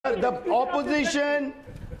the opposition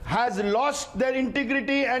has lost their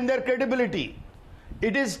integrity and their credibility.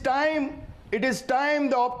 It is time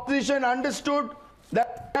the opposition understood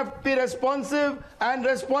that they have to be responsive and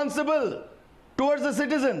responsible towards the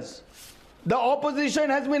citizens. The opposition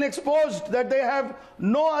has been exposed that they have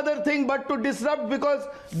no other thing but to disrupt, because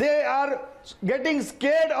they are getting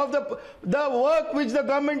scared of the work which the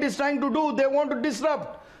government is trying to do. They want to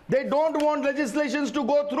disrupt. They don't want legislations to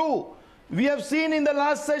go through. We have seen in the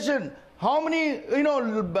last session how many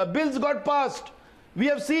bills got passed. We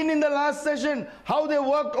have seen in the last session how they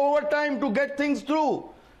worked overtime to get things through.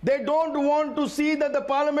 They don't want to see that the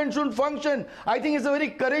parliament should function. I think it's a very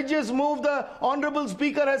courageous move the Honorable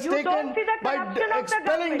Speaker has taken by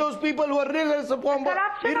expelling those people who are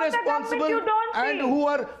irresponsible and who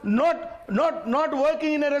are not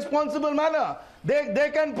working in a responsible manner. They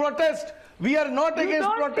can protest. We are not against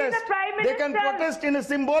protest. They can protest in a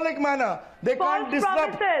symbolic manner. They can't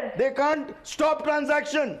disrupt. They can't stop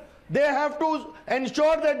transaction. They have to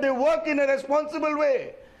ensure that they work in a responsible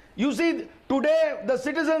way. You see, today the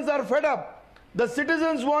citizens are fed up. The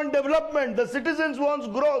citizens want development. The citizens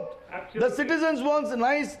want growth. Absolutely. The citizens want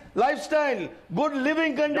nice lifestyle, good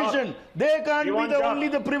living condition. They can't be only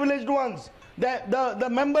the privileged ones. The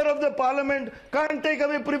member of the parliament can't take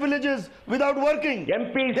away privileges without working.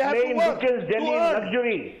 MPs stay in hotels, Delhi in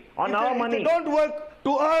luxury on our money. If they don't work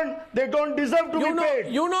to earn, they don't deserve to be paid.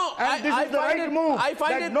 And this is the right move.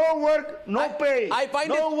 No work, no pay.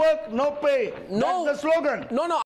 No work, no pay. That's the slogan. No.